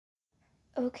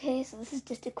Okay, so this is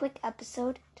just a quick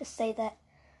episode to say that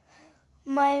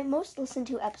my most listened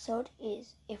to episode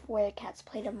is If Werecats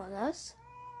Played Among Us.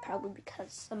 Probably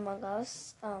because Among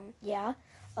Us,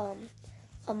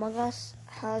 Among Us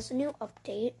has a new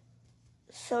update.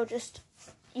 So just,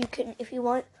 you can, if you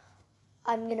want,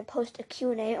 I'm going to post a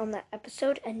Q&A on that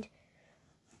episode, and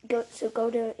go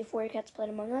to If Werecats Played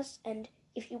Among Us, and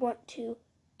if you want to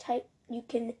type, you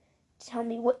can tell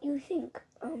me what you think.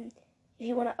 If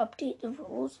you want to update the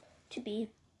rules to be,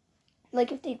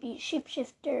 like if they'd be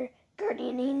Shapeshifter,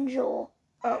 Guardian Angel,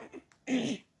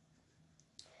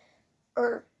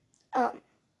 or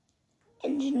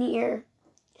Engineer,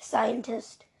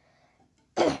 Scientist,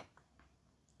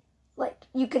 like,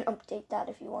 you can update that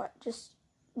if you want. Just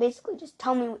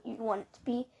tell me what you want it to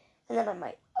be, and then I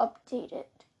might update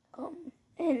it.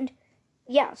 And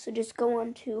yeah, so just go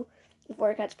on to If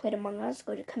Werecats Played Among Us,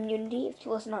 go to Community if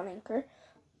you listen on Anchor,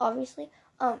 obviously.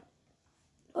 Go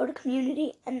to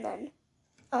Community, and then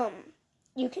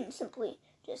you can simply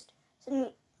just send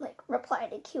me, reply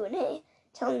to Q&A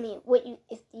telling me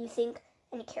if you think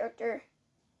any character's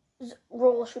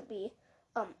role should be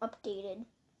updated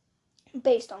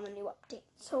based on the new update.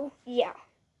 So yeah.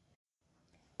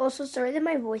 Also, sorry that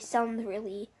my voice sounds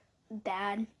really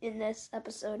bad in this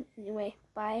episode. Anyway,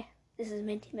 bye. This is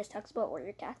Minty Miss Talks About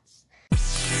Warrior Cats.